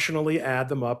rationally add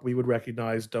them up, we would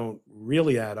recognize don't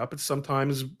really add up. It's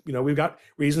sometimes, we've got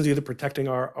reasons either protecting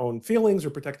our own feelings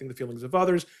or protecting the feelings of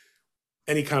others,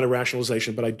 any kind of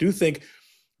rationalization. But I do think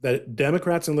that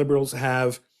Democrats and liberals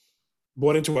have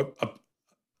bought into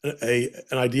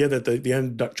an idea that the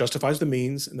end justifies the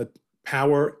means, and that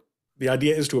the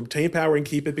idea is to obtain power and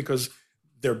keep it because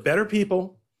they're better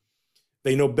people.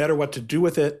 They know better what to do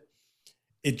with it.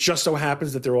 It just so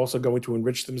happens that they're also going to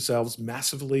enrich themselves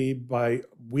massively by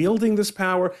wielding this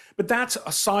power. But that's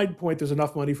a side point. There's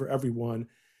enough money for everyone.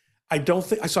 I don't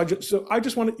think, so I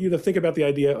just wanted you to think about the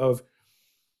idea of,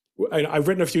 I've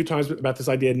written a few times about this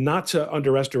idea not to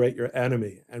underestimate your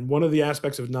enemy. And one of the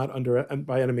aspects of and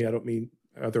by enemy, I don't mean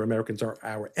other Americans are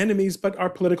our enemies, but our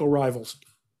political rivals.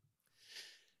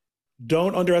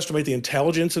 Don't underestimate the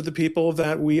intelligence of the people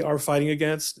that we are fighting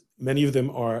against. Many of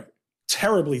them are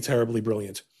terribly, terribly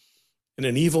brilliant in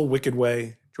an evil, wicked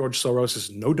way. George Soros is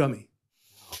no dummy.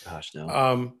 Oh gosh,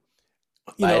 no.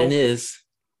 Biden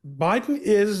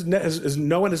is, as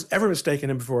no one has ever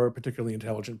mistaken him for a particularly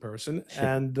intelligent person.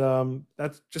 And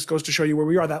that just goes to show you where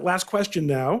we are. That last question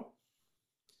now,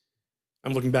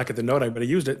 I'm looking back at the note, but I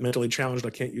used it, mentally challenged. I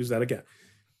can't use that again.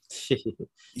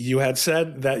 You had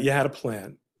said that you had a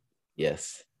plan.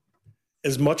 Yes.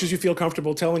 As much as you feel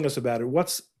comfortable telling us about it,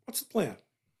 what's the plan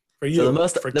for you? So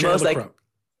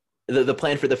the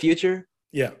plan for the future?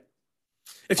 Yeah.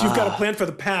 If you've got a plan for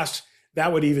the past,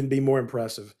 that would even be more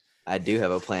impressive. I do have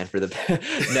a plan for the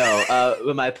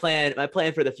but my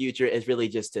plan for the future is really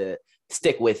just to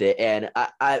stick with it. And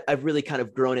I've really kind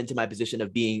of grown into my position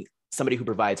of being somebody who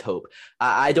provides hope.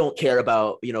 I don't care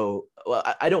about,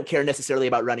 I don't care necessarily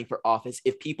about running for office.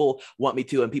 If people want me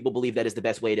to, and people believe that is the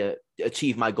best way to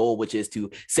achieve my goal, which is to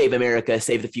save America,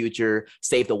 save the future,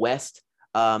 save the West,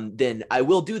 then I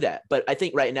will do that. But I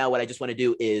think right now what I just want to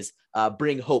do is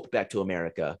bring hope back to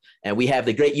America. And we have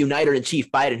the great uniter-in-chief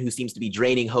Biden, who seems to be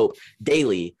draining hope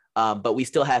daily. But we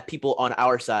still have people on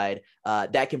our side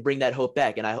that can bring that hope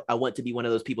back. And I want to be one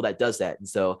of those people that does that. And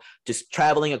so just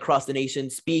traveling across the nation,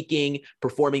 speaking,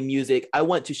 performing music, I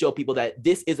want to show people that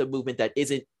this is a movement that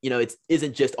isn't, it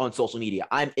isn't just on social media.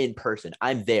 I'm in person.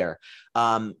 I'm there.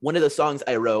 One of the songs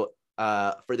I wrote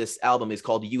for this album is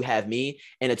called You Have Me.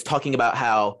 And it's talking about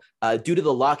how due to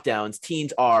the lockdowns,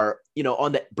 teens are,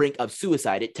 on the brink of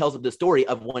suicide. It tells the story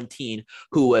of one teen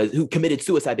who committed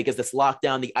suicide because this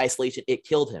lockdown, the isolation, it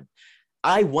killed him.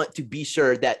 I want to be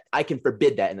sure that I can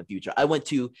forbid that in the future. I want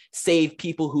to save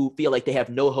people who feel like they have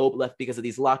no hope left because of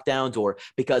these lockdowns or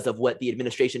because of what the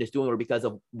administration is doing or because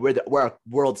of where our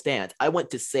world stands. I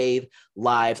want to save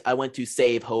lives. I want to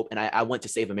save hope, and I want to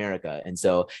save America. And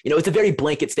so, it's a very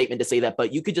blanket statement to say that,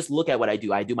 but you could just look at what I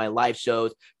do. I do my live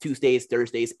shows Tuesdays,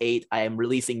 Thursdays, 8. I am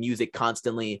releasing music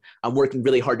constantly. I'm working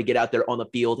really hard to get out there on the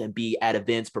field and be at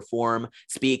events, perform,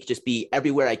 speak, just be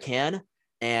everywhere I can.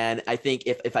 And I think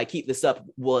if I keep this up,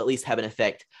 we'll at least have an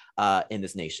effect in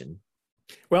this nation.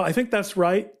 Well, I think that's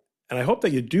right. And I hope that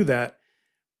you do that.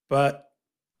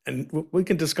 And we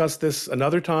can discuss this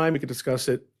another time. We can discuss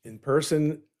it in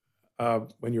person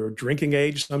when you're drinking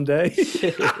age someday.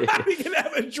 We can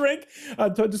have a drink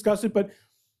to discuss it. But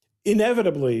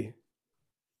inevitably,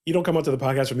 you don't come onto the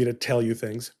podcast for me to tell you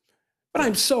things. But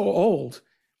I'm so old.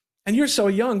 And you're so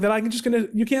young that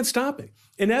you can't stop me.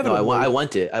 Inevitably. No, I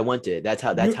want it. That's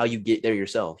how you get there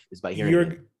yourself, is by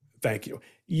hearing it. Thank you.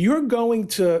 You're going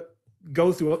to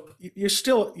go through,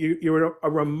 you're a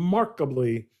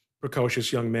remarkably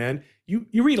precocious young man.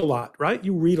 You read a lot, right?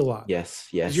 You read a lot. Yes.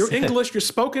 Your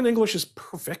spoken English is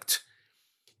perfect.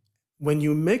 When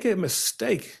you make a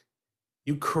mistake,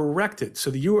 you correct it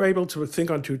so that you are able to think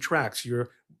on two tracks,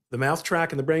 the mouth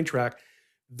track and the brain track.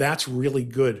 That's really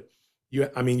good. You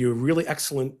have really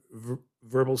excellent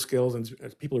verbal skills, and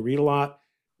people who read a lot,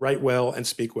 write well, and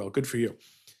speak well. Good for you.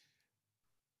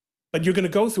 But you're going to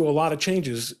go through a lot of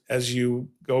changes as you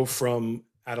go from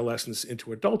adolescence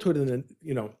into adulthood. And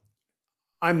then,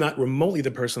 I'm not remotely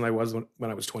the person I was when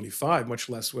I was 25, much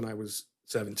less when I was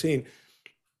 17.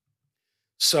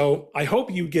 So I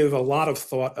hope you give a lot of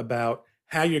thought about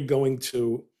how you're going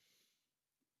to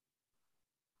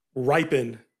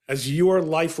ripen, as your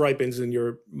life ripens and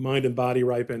your mind and body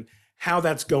ripen, how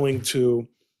that's going to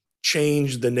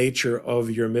change the nature of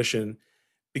your mission.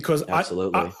 Because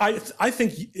Absolutely. I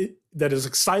think that as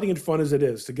exciting and fun as it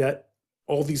is to get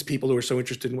all these people who are so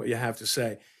interested in what you have to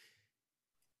say,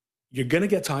 you're going to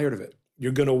get tired of it.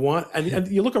 You're going to want, and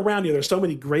you look around you, there's so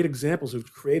many great examples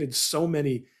who've created so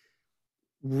many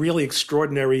really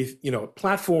extraordinary,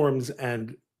 platforms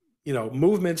and,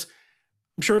 movements.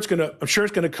 I'm sure it's going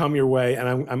to come your way.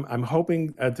 And I'm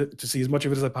hoping to see as much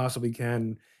of it as I possibly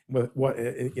can with what,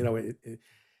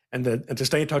 and to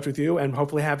stay in touch with you and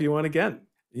hopefully have you on again.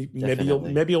 Maybe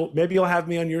you'll have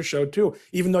me on your show too,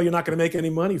 even though you're not going to make any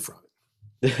money from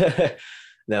it.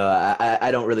 No,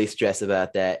 I don't really stress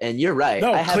about that. And you're right.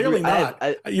 No, clearly not.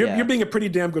 You're being a pretty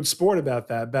damn good sport about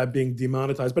that, about being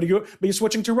demonetized. But you're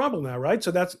switching to Rumble now, right?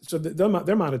 So they're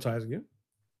monetizing you.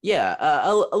 Yeah,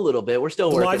 a little bit. We're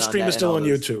still working on that. The live stream is still on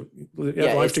YouTube.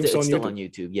 Yeah, live stream is still on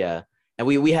YouTube. Yeah. And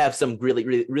we have some really,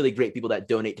 really, really great people that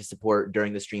donate to support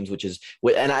during the streams, which is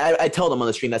and I tell them on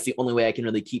the stream, that's the only way I can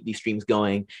really keep these streams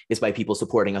going is by people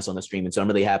supporting us on the stream. And so I'm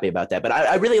really happy about that. But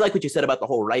I really like what you said about the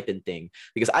whole ripen thing,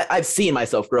 because I've seen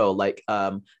myself grow. Like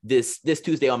this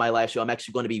Tuesday on my live show, I'm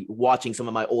actually going to be watching some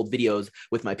of my old videos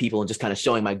with my people and just kind of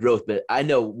showing my growth. But I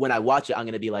know when I watch it, I'm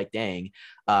going to be like, dang,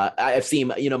 I've seen,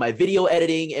 my video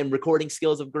editing and recording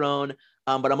skills have grown.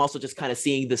 But I'm also just kind of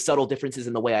seeing the subtle differences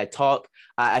in the way I talk.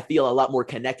 I feel a lot more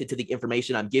connected to the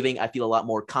information I'm giving. I feel a lot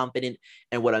more confident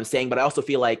in what I'm saying. But I also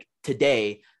feel like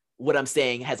today, what I'm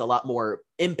saying has a lot more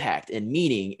impact and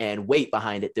meaning and weight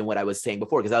behind it than what I was saying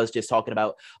before. Because I was just talking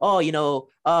about,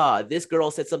 this girl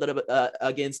said something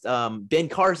against Ben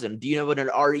Carson. Do you know what an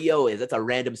REO is? That's a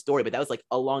random story, but that was like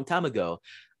a long time ago.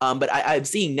 But I'm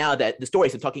seeing now that the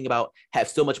stories I'm talking about have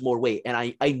so much more weight, and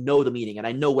I know the meaning and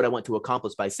I know what I want to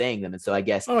accomplish by saying them. And so I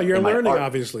guess you're learning,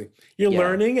 obviously. You're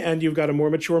learning, and you've got a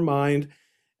more mature mind,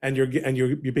 and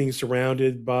you're being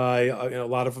surrounded by a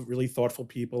lot of really thoughtful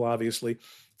people. Obviously,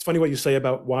 it's funny what you say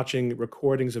about watching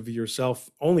recordings of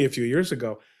yourself only a few years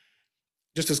ago.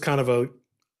 Just as kind of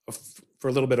for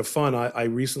a little bit of fun, I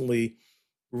recently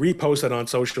reposted on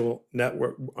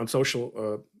social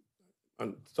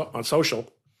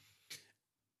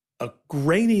a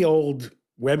grainy old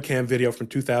webcam video from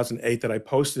 2008 that I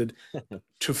posted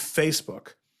to Facebook,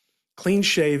 clean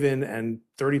shaven and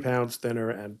 30 pounds thinner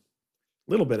and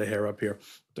a little bit of hair up here,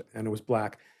 and it was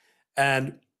black,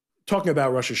 and talking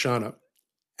about Rosh Hashanah.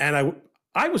 And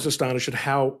I was astonished at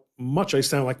how much I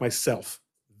sound like myself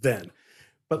then.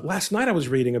 But last night I was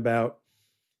reading about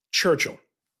Churchill,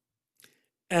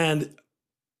 and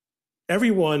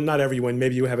not everyone,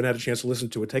 maybe you haven't had a chance to listen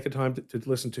to it. Take a time to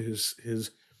listen to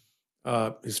his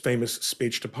famous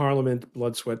speech to Parliament,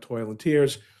 Blood, Sweat, Toil, and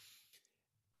Tears.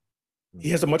 He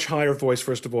has a much higher voice,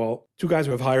 first of all. Two guys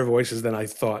who have higher voices than I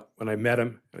thought when I met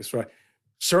him. I saw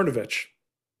Cernovich.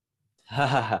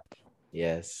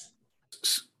 Yes.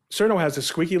 Cerno has a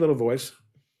squeaky little voice.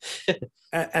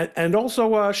 and also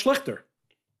Schlichter.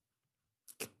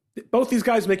 Both these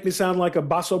guys make me sound like a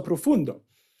basso profundo.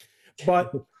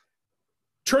 But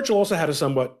Churchill also had a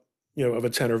somewhat, of a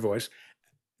tenor voice.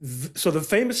 So the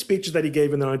famous speeches that he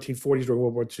gave in the 1940s during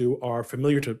World War II are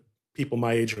familiar to people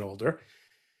my age and older.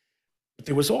 But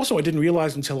there was also, I didn't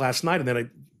realize until last night, and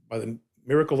then by the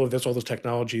miracle of this, all those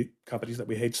technology companies that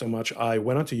we hate so much, I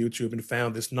went onto YouTube and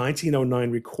found this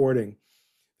 1909 recording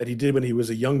that he did when he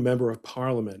was a young member of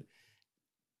Parliament,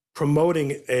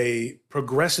 promoting a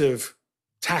progressive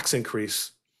tax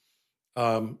increase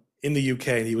in the UK.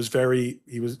 And he was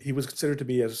considered to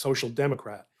be a social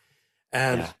democrat.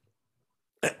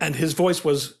 And his voice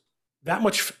was that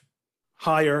much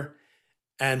higher,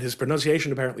 and his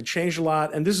pronunciation apparently changed a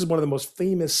lot. And this is one of the most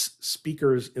famous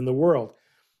speakers in the world.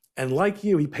 And like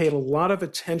you, he paid a lot of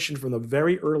attention from the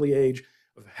very early age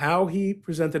of how he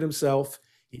presented himself.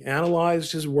 He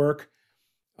analyzed his work.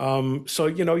 So,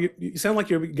 you sound like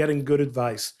you're getting good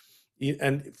advice.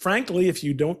 And frankly, if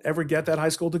you don't ever get that high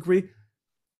school degree,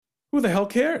 who the hell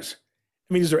cares?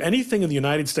 I mean, is there anything in the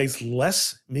United States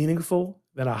less meaningful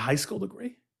than a high school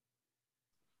degree?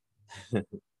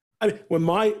 I mean,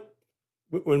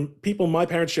 when people in my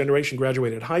parents' generation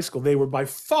graduated high school, they were by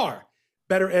far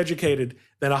better educated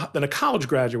than a college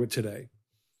graduate today,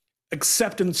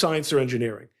 except in science or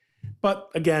engineering. But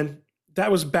again, that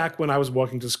was back when I was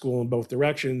walking to school in both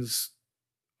directions,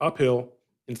 uphill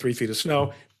in 3 feet of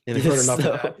snow. You've heard enough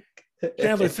of that.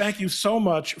 Chandler, thank you so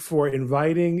much for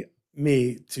inviting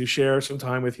me to share some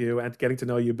time with you and getting to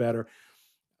know you better.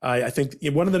 I think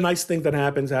one of the nice things that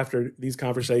happens after these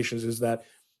conversations is that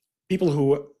people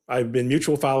who I've been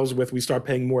mutual followers with, we start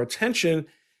paying more attention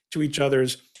to each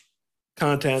other's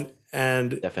content,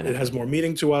 and Definitely. it has more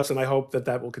meaning to us. And I hope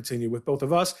that will continue with both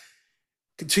of us.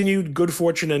 Continued good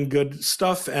fortune and good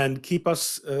stuff, and keep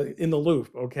us in the loop.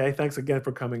 Okay. Thanks again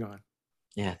for coming on.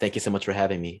 Yeah. Thank you so much for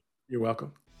having me. You're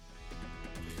welcome.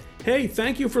 Hey,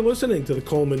 thank you for listening to the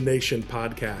Coleman Nation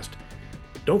podcast.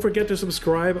 Don't forget to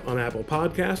subscribe on Apple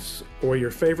Podcasts or your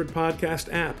favorite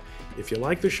podcast app. If you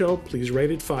like the show, please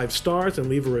rate it 5 stars and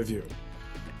leave a review.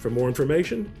 For more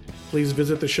information, please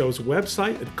visit the show's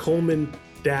website at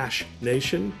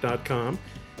coleman-nation.com.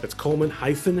 That's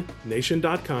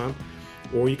coleman-nation.com.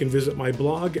 Or you can visit my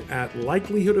blog at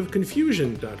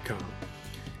likelihoodofconfusion.com.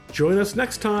 Join us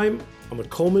next time on the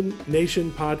Coleman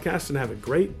Nation podcast and have a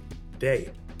great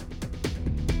day.